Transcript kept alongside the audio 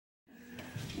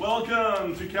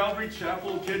Welcome to Calvary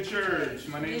Chapel Kid Church.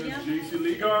 My name is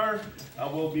Legare. I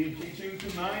will be teaching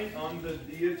tonight on the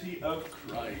deity of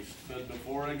Christ. But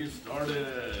before I get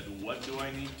started, what do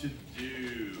I need to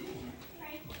do?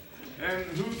 And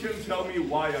who can tell me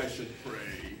why I should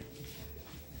pray?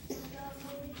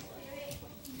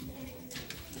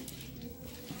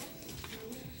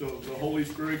 So the Holy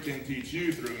Spirit can teach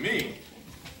you through me.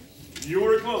 You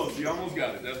were close. You almost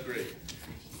got it. That's great.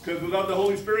 Because without the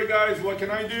Holy Spirit, guys, what can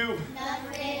I do?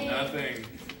 Nothing. Nothing.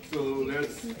 So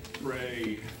let's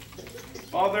pray.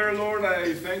 Father, Lord,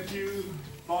 I thank you,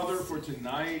 Father, for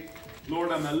tonight.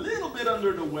 Lord, I'm a little bit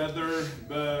under the weather,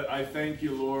 but I thank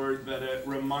you, Lord, that it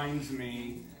reminds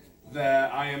me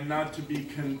that I am not to be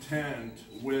content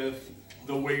with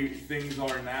the way things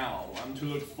are now. I'm to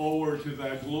look forward to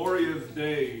that glorious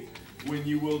day when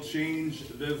you will change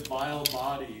this vile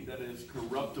body that is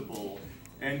corruptible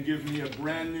and give me a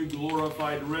brand new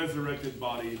glorified resurrected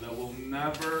body that will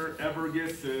never ever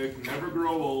get sick, never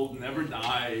grow old, never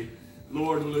die.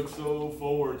 Lord, we look so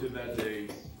forward to that day.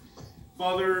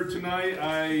 Father, tonight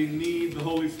I need the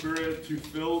Holy Spirit to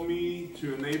fill me,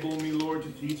 to enable me, Lord,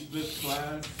 to teach this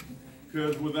class.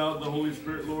 Because without the Holy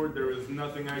Spirit, Lord, there is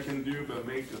nothing I can do but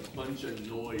make a bunch of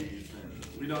noise. And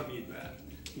we don't need that.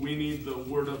 We need the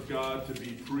Word of God to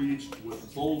be preached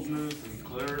with boldness and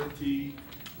clarity,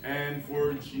 and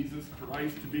for Jesus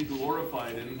Christ to be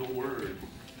glorified in the Word.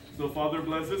 So, Father,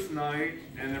 bless this night,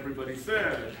 and everybody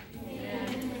said,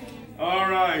 amen. All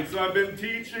right, so I've been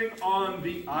teaching on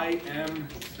the I am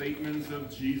statements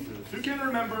of Jesus. Who can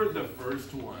remember the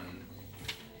first one?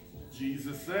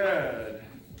 Jesus said,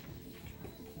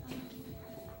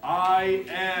 I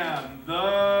am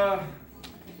the...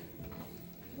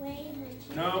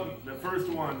 No, the first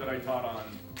one that I taught on.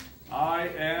 I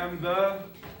am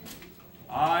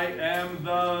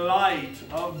the light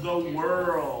of the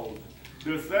world.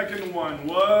 The second one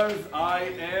was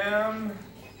I am...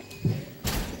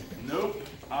 Nope.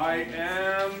 I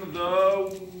am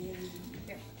the...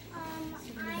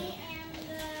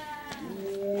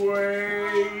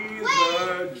 way,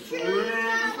 the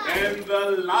truth, and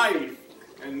the life.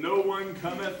 And no one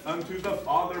cometh unto the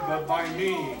Father but by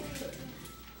me.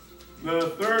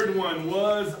 The third one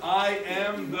was, I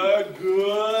am the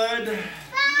good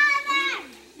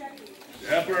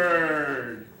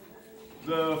shepherd.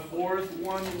 The fourth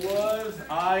one was,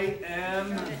 I am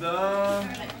the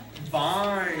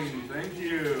vine. Thank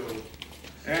you.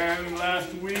 And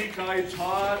last week I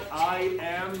taught, I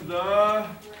am the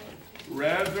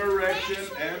resurrection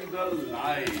and the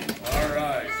life. All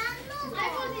right.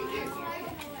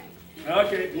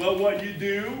 Okay, well, what you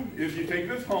do is you take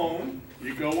this home,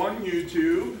 you go on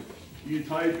YouTube, you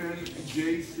type in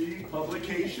JC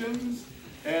Publications,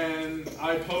 and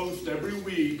I post every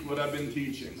week what I've been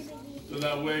teaching. So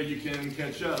that way you can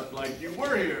catch up like you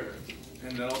were here,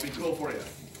 and that'll be cool for you.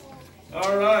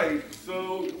 All right,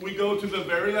 so we go to the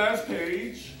very last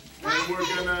page, and we're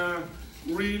going to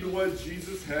read what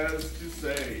Jesus has to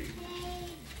say.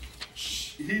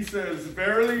 He says,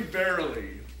 verily,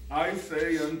 verily, I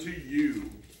say unto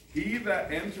you, he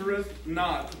that entereth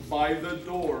not by the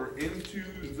door into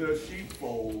the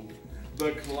sheepfold,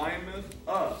 but climbeth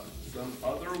up some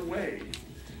other way,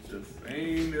 the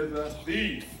same is a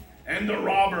thief and a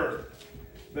robber.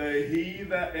 But he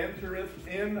that entereth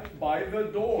in by the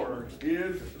door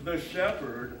is the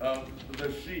shepherd of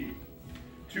the sheep.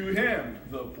 To him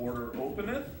the porter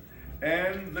openeth,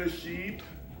 and the sheep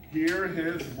hear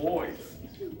his voice,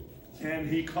 and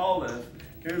he calleth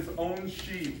his own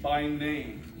sheep by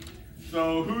name.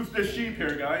 So who's the sheep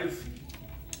here, guys?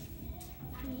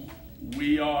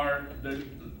 We are the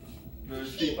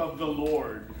sheep of the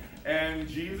Lord. And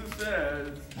Jesus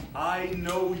says, I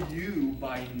know you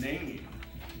by name.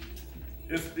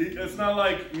 It's not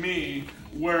like me,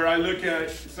 where I look at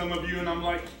some of you and I'm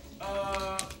like,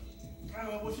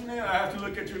 what's your name? I have to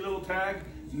look at your little tag.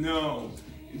 No.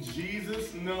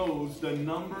 Jesus knows the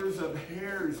numbers of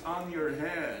hairs on your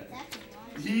head.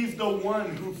 He's the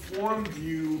one who formed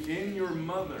you in your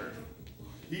mother.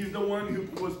 He's the one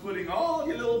who was putting all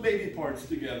your little baby parts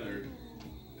together.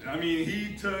 I mean,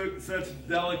 he took such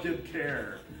delicate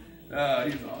care.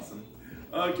 He's awesome.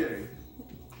 Okay.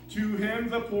 To him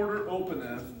the porter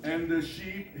openeth, and the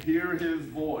sheep hear his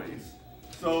voice.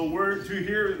 So we're to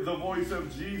hear the voice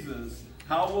of Jesus.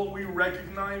 How will we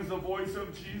recognize the voice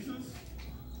of Jesus?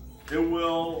 It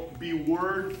will be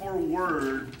word for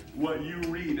word what you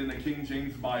read in the King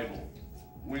James Bible.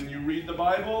 When you read the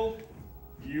Bible,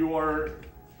 you are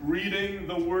reading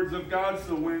the words of God,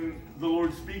 so when the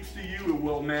Lord speaks to you, it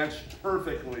will match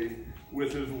perfectly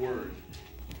with his word.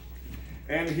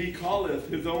 And he calleth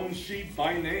his own sheep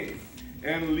by name.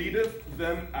 and leadeth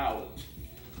them out.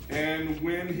 And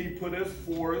when he putteth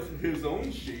forth his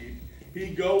own sheep, he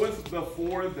goeth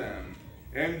before them,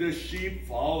 and the sheep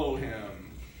follow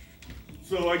him.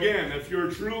 So again, if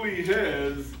you're truly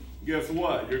his, guess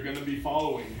what? You're going to be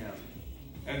following him.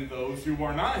 And those who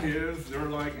are not his, they're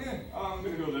like, I'm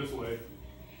going to go this way.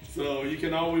 So you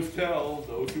can always tell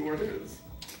those who are his.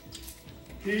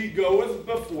 He goeth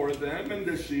before them, and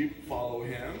the sheep follow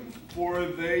him, for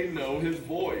they know his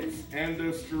voice. And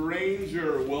the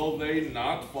stranger will they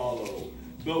not follow,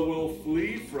 but will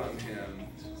flee from him,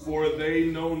 for they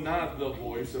know not the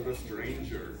voice of a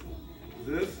stranger.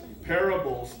 This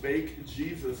parable spake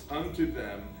Jesus unto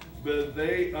them, but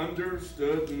they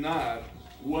understood not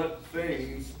what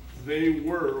things they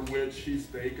were which he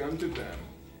spake unto them.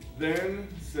 Then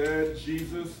said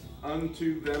Jesus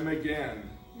unto them again,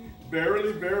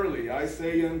 Verily, verily, I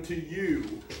say unto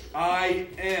you, I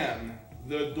am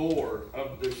the door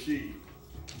of the sheep.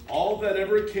 All that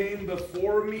ever came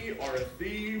before me are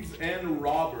thieves and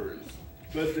robbers,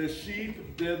 but the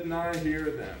sheep did not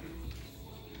hear them.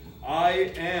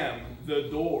 I am the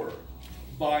door.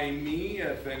 By me,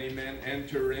 if any man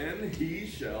enter in, he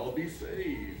shall be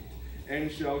saved,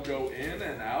 and shall go in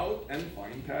and out and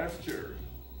find pasture.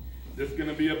 This is going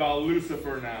to be about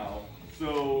Lucifer now.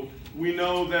 So we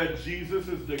know that Jesus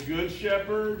is the good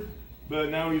shepherd, but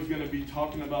now he's going to be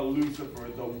talking about Lucifer,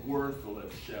 the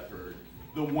worthless shepherd,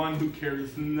 the one who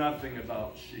cares nothing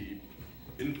about sheep.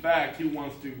 In fact, he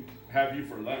wants to have you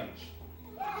for lunch.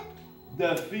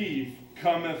 The thief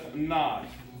cometh not,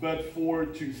 but for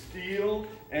to steal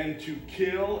and to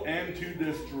kill and to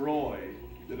destroy.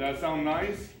 Did that sound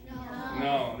nice? No.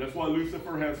 No, that's why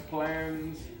Lucifer has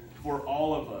plans for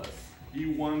all of us. He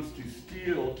wants to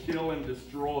steal, kill, and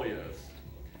destroy us.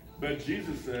 But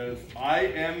Jesus says, I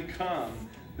am come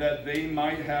that they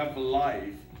might have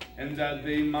life, and that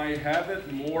they might have it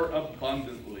more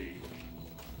abundantly.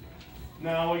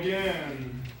 Now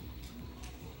again,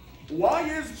 why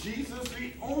is Jesus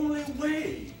the only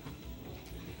way?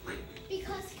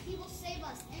 Because he will save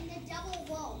us, and the devil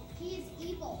won't. He is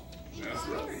evil. And That's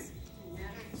God right. is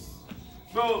nice.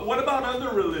 So what about other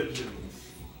religions?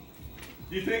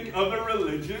 Do you think other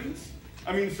religions,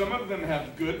 I mean, some of them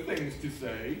have good things to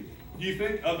say. Do you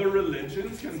think other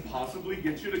religions can possibly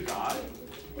get you to God?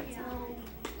 Yeah.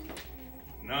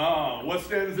 No. What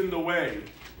stands in the way?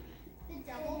 The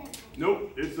devil.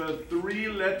 Nope. It's a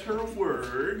 3-letter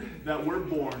word that we're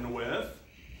born with.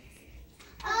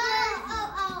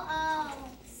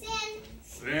 Sin.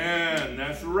 Sin.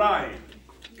 That's right.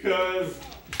 Because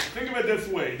think of it this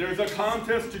way. There's a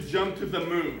contest to jump to the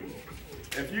moon.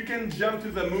 If you can jump to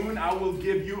the moon, I will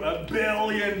give you $1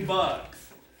 billion.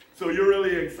 So you're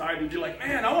really excited. You're like,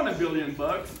 man, I want $1 billion.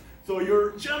 So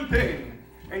you're jumping.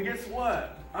 And guess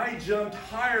what? I jumped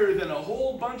higher than a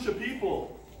whole bunch of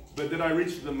people. But did I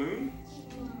reach the moon?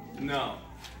 No.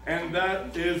 And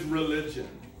that is religion.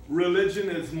 Religion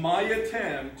is my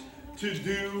attempt to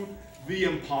do the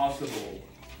impossible,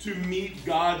 to meet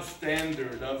God's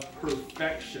standard of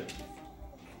perfection.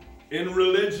 In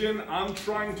religion, I'm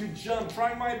trying to jump,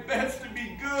 trying my best to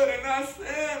be good and not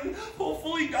sin.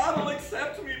 Hopefully God will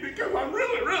accept me because I'm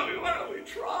really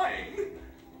trying.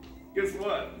 Guess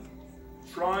what?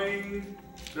 Trying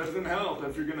doesn't help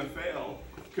if you're going to fail,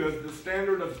 because the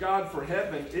standard of God for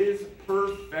heaven is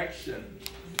perfection.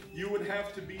 You would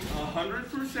have to be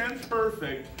 100%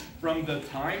 perfect from the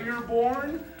time you're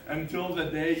born until the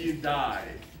day you die.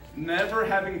 Never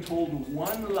having told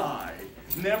one lie.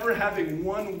 Never having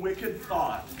one wicked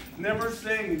thought, never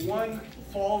saying one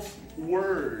false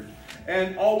word,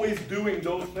 and always doing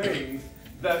those things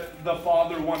that the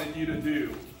Father wanted you to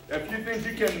do. If you think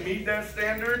you can meet that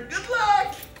standard, good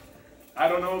luck! I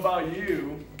don't know about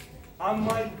you. On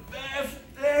my best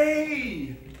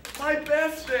day, I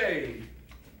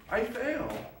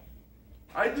fail.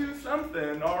 I do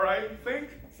something, or I think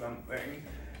something,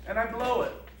 and I blow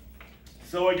it.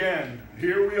 So again,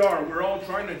 here we are. We're all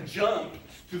trying to jump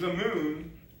to the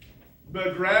moon,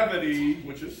 but gravity,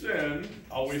 which is sin,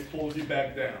 always pulls you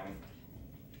back down.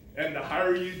 And the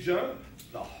higher you jump,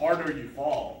 the harder you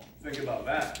fall. Think about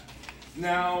that.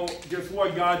 Now, guess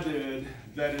what God did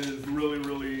that is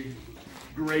really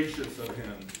gracious of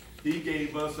him? He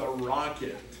gave us a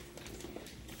rocket,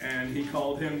 and he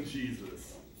called him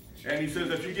Jesus. And he says,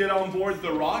 if you get on board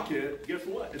the rocket, guess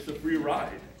what? It's a free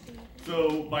ride.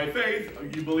 So by faith,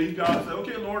 you believe God. Say,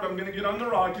 okay, Lord, I'm going to get on the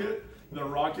rocket. The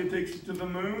rocket takes you to the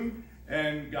moon,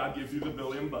 and God gives you the $1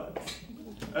 billion.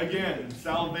 Again,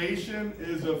 salvation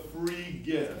is a free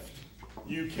gift.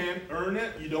 You can't earn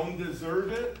it. You don't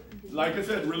deserve it. Like I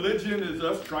said, religion is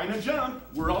us trying to jump.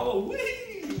 We're all,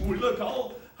 wee! We look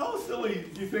all How silly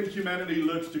do you think humanity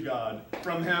looks to God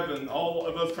from heaven, all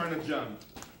of us trying to jump,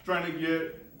 trying to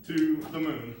get to the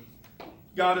moon?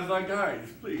 God is like, guys,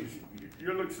 please,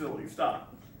 you look silly,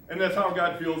 stop. And that's how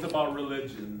God feels about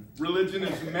religion. Religion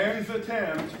is man's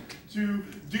attempt to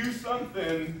do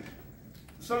something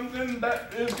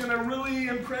that is going to really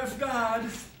impress God.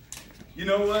 You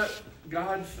know what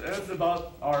God says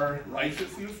about our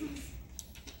righteousnesses?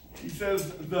 He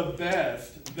says the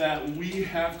best that we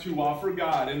have to offer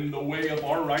God in the way of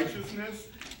our righteousness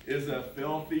is a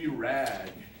filthy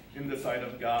rag in the sight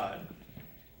of God.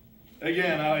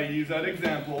 Again, I use that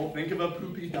example. Think of a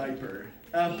poopy diaper.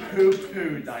 A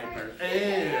poo-poo diaper.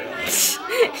 Ew.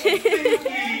 Stinky.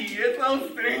 It's so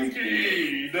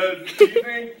stinky. Do you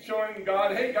think showing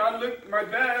God, hey God, look, my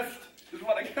best is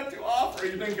what I got to offer?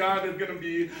 You think God is going to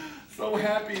be so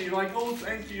happy, like, oh,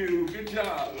 thank you, good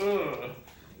job. Ugh.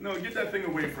 No, get that thing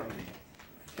away from me.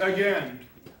 Again,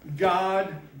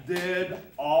 God did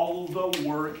all the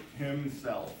work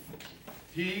himself.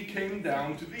 He came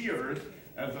down to the earth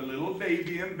as a little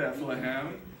baby in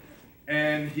Bethlehem,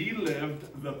 and he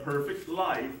lived the perfect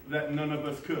life that none of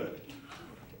us could.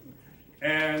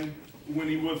 And when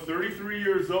he was 33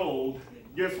 years old,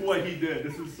 guess what he did?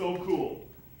 This is so cool.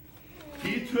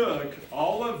 He took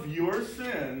all of your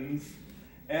sins,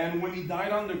 and when he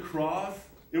died on the cross,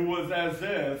 it was as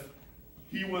if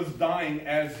he was dying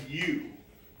as you.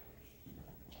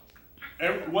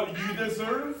 What you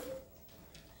deserve,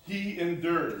 he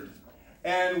endured.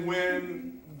 And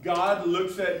when God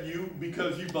looks at you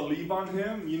because you believe on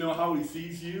him, you know how he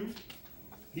sees you?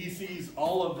 He sees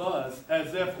all of us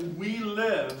as if we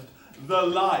lived the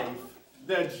life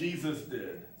that Jesus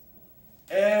did.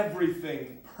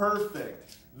 Everything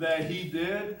perfect that he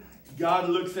did, God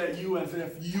looks at you as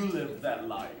if you lived that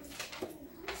life.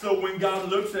 So when God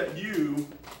looks at you,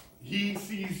 he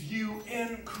sees you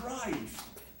in Christ.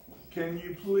 Can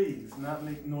you please not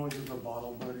make noise with a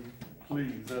bottle, buddy?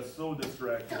 Please, that's so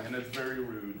distracting and it's very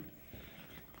rude.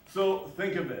 So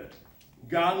think of it.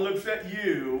 God looks at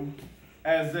you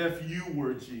as if you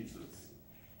were Jesus.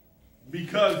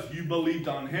 Because you believed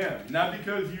on him. Not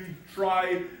because you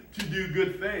tried to do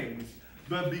good things,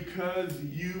 but because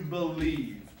you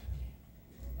believed.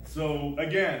 So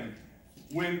again,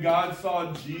 when God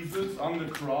saw Jesus on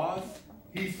the cross,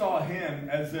 he saw him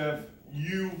as if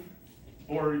you,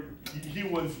 or he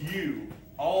was you.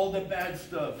 All the bad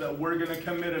stuff that we're going to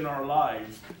commit in our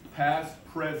lives, past,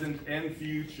 present, and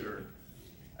future.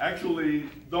 Actually,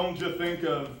 don't just think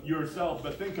of yourself,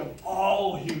 but think of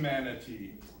all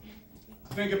humanity.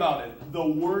 Think about it. The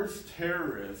worst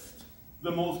terrorist,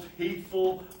 the most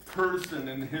hateful person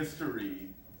in history,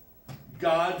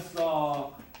 God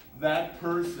saw that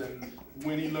person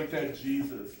when he looked at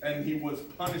Jesus, and he was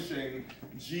punishing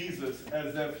Jesus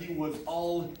as if he was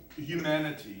all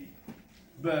humanity.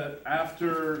 But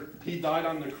after he died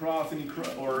on the cross,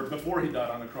 or before he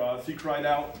died on the cross, he cried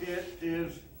out, "It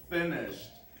is finished."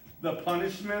 The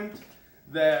punishment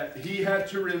that he had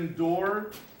to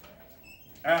endure,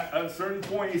 at a certain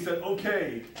point he said,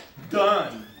 okay,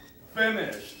 done,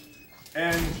 finished.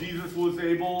 And Jesus was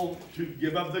able to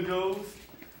give up the ghost,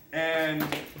 and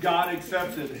God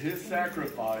accepted his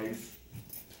sacrifice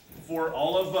for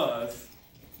all of us.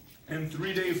 And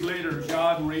 3 days later,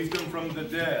 God raised him from the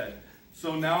dead.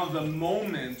 So now the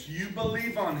moment you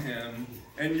believe on him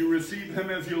and you receive him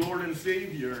as your Lord and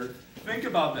Savior, think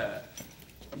about that.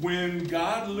 When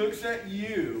God looks at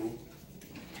you,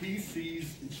 he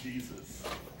sees Jesus.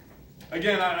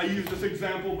 Again, I used this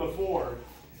example before.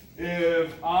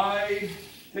 If I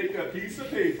take a piece of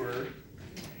paper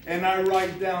and I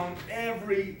write down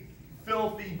every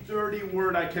filthy, dirty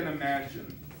word I can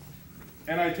imagine,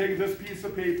 and I take this piece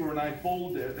of paper and I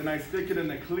fold it and I stick it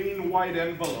in a clean white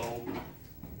envelope,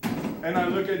 and I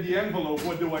look at the envelope,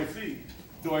 what do I see?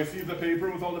 Do I see the paper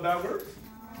with all the bad words?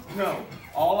 No.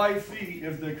 All I see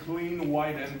is the clean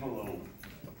white envelope.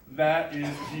 That is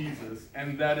Jesus,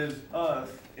 and that is us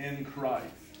in Christ.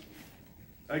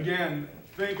 Again,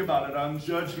 think about it on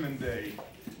Judgment Day.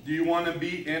 Do you want to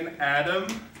be in Adam?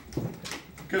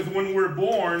 Because when we're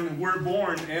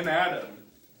born in Adam.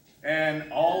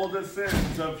 And all the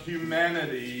sins of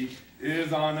humanity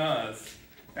is on us.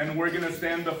 And we're going to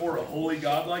stand before a holy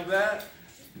God like that?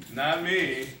 Not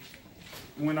me.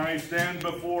 When I stand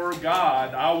before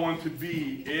God, I want to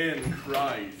be in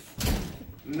Christ,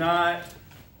 not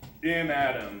in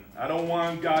Adam. I don't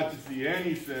want God to see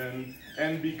any sin.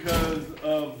 And because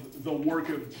of the work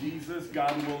of Jesus,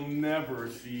 God will never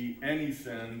see any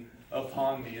sin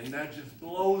upon me. And that just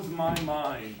blows my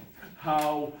mind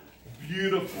how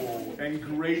beautiful and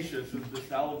gracious is the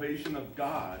salvation of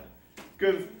God.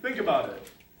 Because think about it.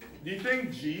 Do you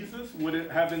think Jesus would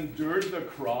have endured the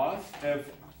cross if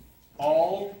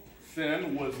all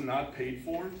sin was not paid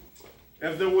for?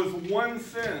 If there was one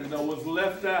sin that was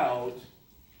left out,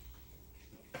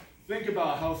 think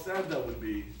about how sad that would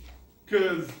be.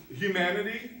 Because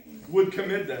humanity would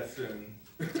commit that sin.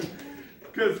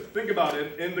 Because think about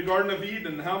it, in the Garden of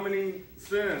Eden, how many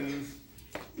sins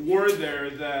were there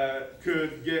that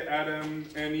could get Adam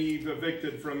and Eve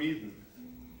evicted from Eden?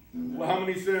 Well, how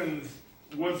many sins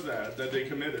was that they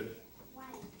committed?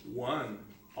 One.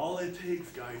 All it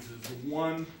takes, guys, is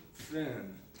one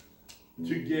sin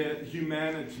to get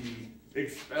humanity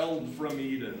expelled from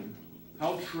Eden.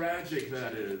 How tragic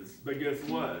that is. But guess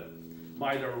what?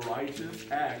 By the righteous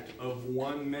act of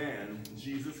one man,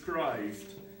 Jesus Christ,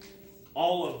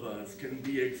 all of us can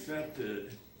be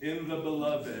accepted in the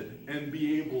beloved and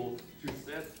be able to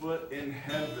set foot in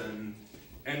heaven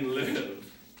and live.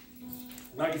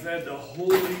 Like I said, the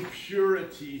holy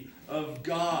purity of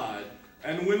God.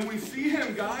 And when we see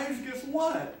him, guys, guess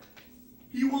what?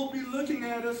 He will be looking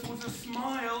at us with a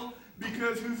smile,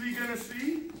 because who's he going to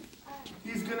see?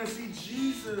 He's going to see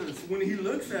Jesus when he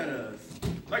looks at us.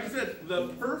 Like I said, the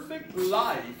perfect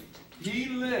life he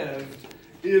lived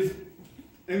is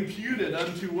imputed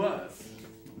unto us.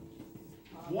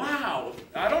 Wow.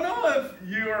 I don't know if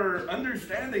you're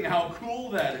understanding how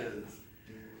cool that is.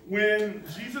 When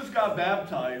Jesus got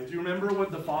baptized, do you remember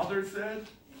what the Father said?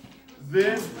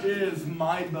 This is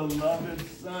my beloved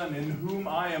Son, in whom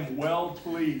I am well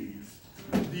pleased.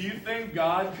 Do you think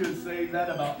God could say that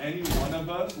about any one of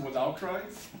us without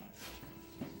Christ?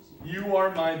 You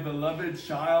are my beloved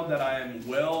child that I am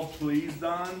well pleased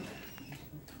on.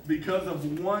 Because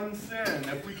of one sin,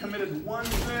 if we committed one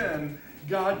sin,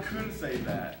 God couldn't say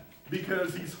that.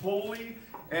 Because he's holy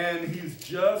and he's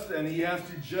just and he has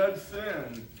to judge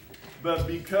sin. But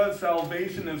because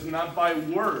salvation is not by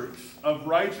works of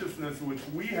righteousness which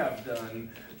we have done,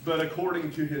 but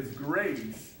according to his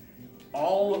grace,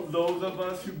 all of those of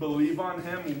us who believe on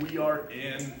him, we are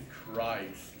in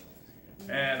Christ.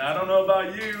 And I don't know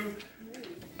about you,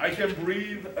 I can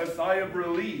breathe a sigh of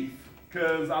relief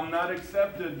because I'm not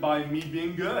accepted by me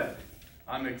being good.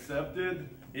 I'm accepted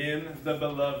in the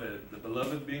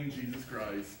beloved being Jesus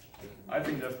Christ. I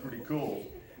think that's pretty cool.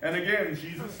 And again,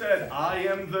 Jesus said, I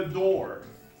am the door.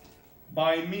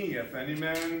 By me, if any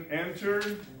man enter,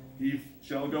 he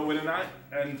shall go in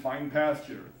and find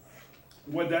pasture.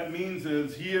 What that means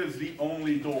is he is the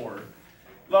only door.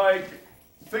 Like,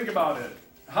 think about it.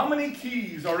 How many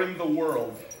keys are in the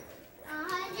world?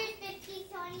 150,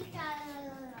 20,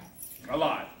 A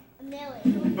lot. a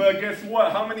million. But guess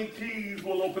what? How many keys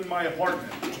will open my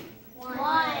apartment?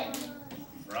 One.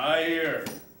 Right here.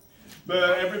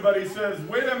 But everybody says,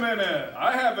 wait a minute,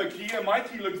 I have a key and my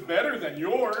key looks better than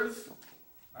yours.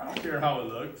 I don't care how it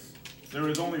looks. There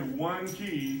is only one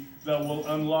key that will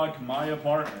unlock my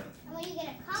apartment. And when you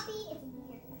get a copy, it's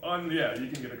in here. Yeah,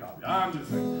 you can get a copy. I'm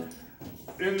just saying.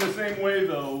 In the same way,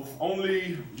 though,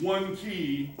 only one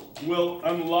key will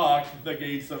unlock the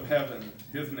gates of heaven.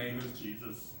 His name is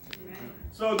Jesus.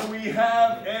 So do we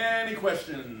have any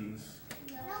questions?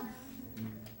 No.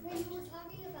 When you were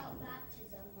talking about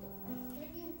baptism, when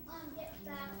you get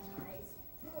baptized,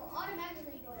 you will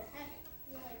automatically go to heaven.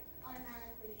 You will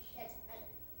automatically get to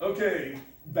heaven. Okay,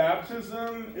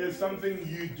 baptism is something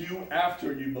you do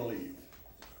after you believe.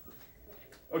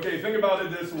 Okay, think about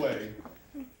it this way.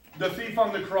 The thief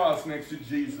on the cross next to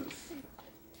Jesus.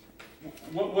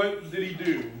 What did he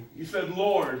do? He said,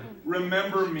 Lord,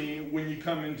 remember me when you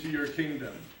come into your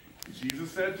kingdom.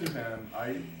 Jesus said to him,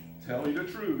 I tell you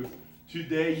the truth,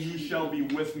 today you shall be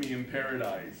with me in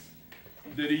paradise.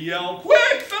 Did he yell,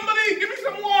 quick, somebody, give me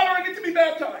some water, I need to be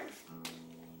baptized?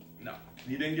 No,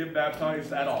 he didn't get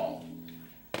baptized at all.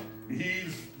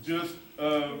 He's just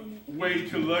a way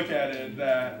to look at it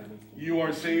that you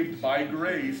are saved by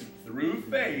grace through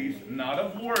faith, not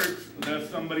of works,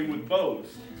 lest somebody would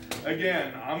boast.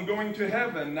 Again, I'm going to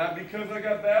heaven not because I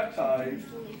got baptized,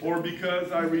 or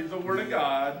because I read the Word of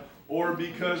God, or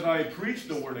because I preach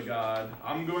the Word of God.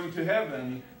 I'm going to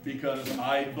heaven because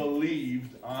I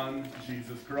believed on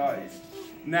Jesus Christ.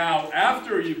 Now,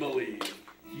 after you believe,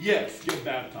 yes, get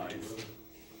baptized.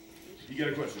 You get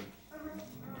a question?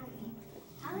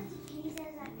 How did Jesus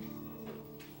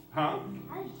Huh?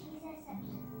 How did Jesus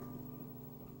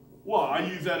Well, I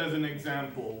use that as an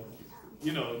example.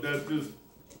 You know, that's just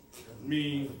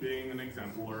me being an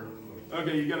exemplar.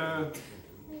 Okay, you gotta...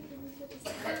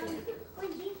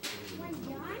 When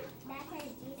John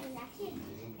baptized Jesus, actually,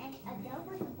 and a dove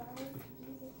was above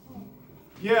Jesus' head.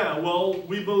 Yeah, well,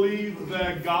 we believe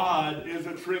that God is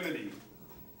a Trinity.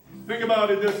 Think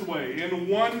about it this way. In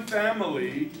one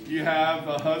family, you have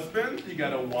a husband, you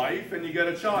got a wife, and you got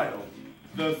a child.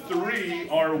 The three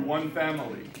are one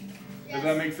family. Does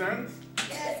that make sense?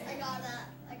 Yes, I got that.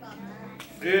 I got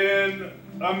that. In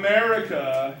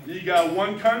America, you got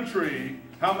one country.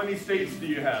 How many states do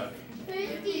you have?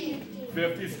 50.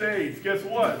 50 states. Guess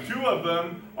what? 2 of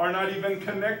them are not even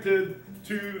connected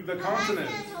to the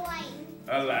continent. Alaska and Hawaii.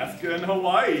 Alaska and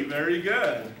Hawaii. Very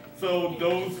good. So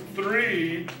those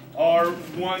 3 are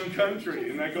one country.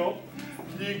 Isn't that cool?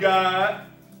 You got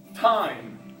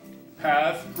time.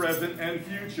 Past, present, and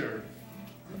future.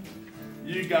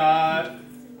 You got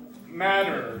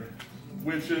matter,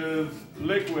 which is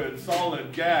liquid,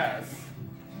 solid, gas.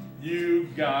 You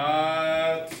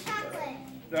got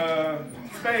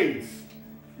space.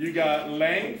 You got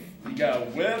length, you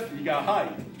got width, you got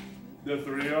height. The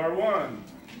 3 are one.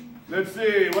 Let's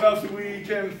see, what else we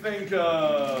can think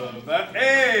of? That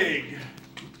egg.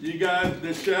 You got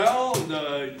the shell,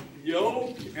 the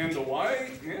yolk, and the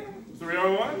white. Yeah, 3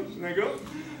 are one. There you go.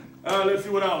 Let's see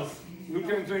what else. Who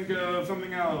can think of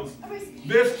something else?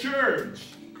 This church.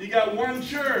 You got one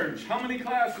church. How many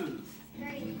classes?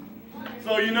 3.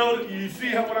 So you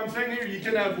see what I'm saying here? You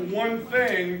can have one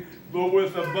thing, but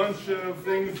with a bunch of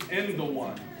things in the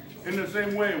one. In the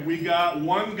same way, we got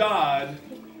one God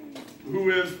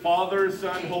who is Father,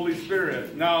 Son, Holy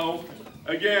Spirit. Now,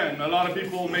 again, a lot of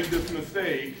people make this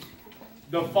mistake.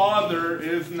 The Father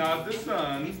is not the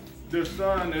Son. The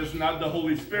Son is not the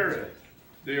Holy Spirit.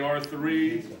 They are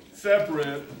 3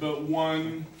 separate, but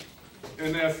one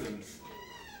in essence.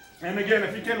 And again,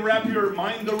 if you can wrap your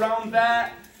mind around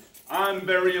that, I'm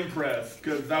very impressed,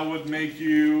 because that would make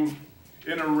you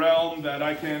in a realm that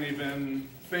I can't even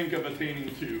think of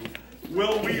attaining to.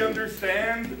 Will we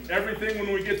understand everything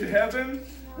when we get to heaven?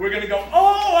 We're going to go,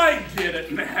 oh, I get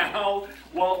it now.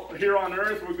 Well, here on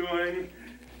earth, we're going,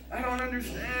 I don't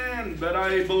understand, but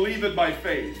I believe it by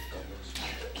faith.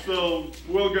 So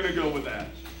we're going to go with that.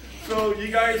 So you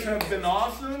guys have been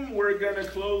awesome. We're going to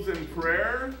close in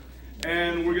prayer.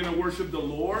 And we're going to worship the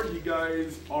Lord. You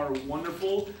guys are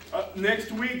wonderful.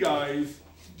 Next week, guys,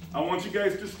 I want you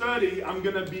guys to study. I'm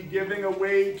going to be giving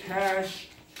away cash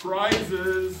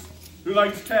prizes. Who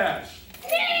likes cash?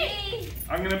 Me!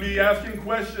 I'm going to be asking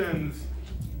questions.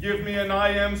 Give me an I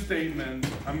am statement.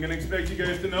 I'm going to expect you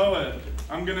guys to know it.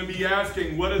 I'm going to be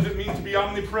asking, what does it mean to be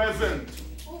omnipresent?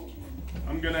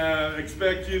 I'm going to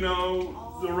expect,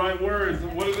 the right words.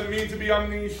 What does it mean to be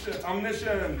omniscient,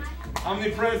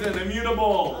 omnipresent,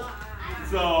 immutable?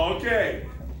 So, okay.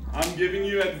 I'm giving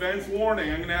you advance warning.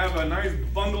 I'm going to have a nice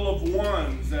bundle of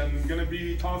ones, and I'm going to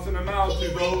be tossing them out to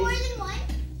those. More than one?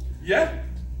 Yeah.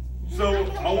 So,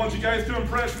 I want you guys to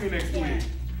impress me next week.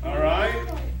 All right?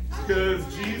 Because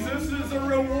Jesus is a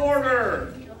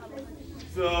rewarder.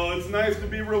 So, it's nice to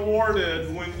be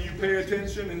rewarded when you pay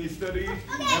attention and you study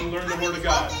and learn the Word of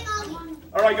God.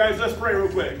 All right, guys, let's pray real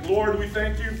quick. Lord, we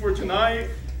thank you for tonight.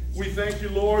 We thank you,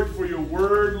 Lord, for your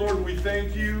word. Lord, we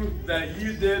thank you that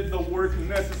you did the work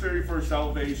necessary for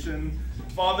salvation.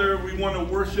 Father, we want to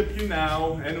worship you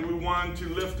now, and we want to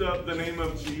lift up the name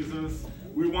of Jesus.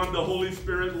 We want the Holy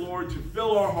Spirit, Lord, to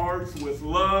fill our hearts with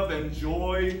love and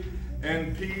joy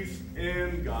and peace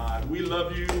in God. We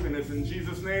love you, and it's in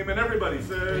Jesus' name. And everybody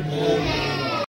said, amen.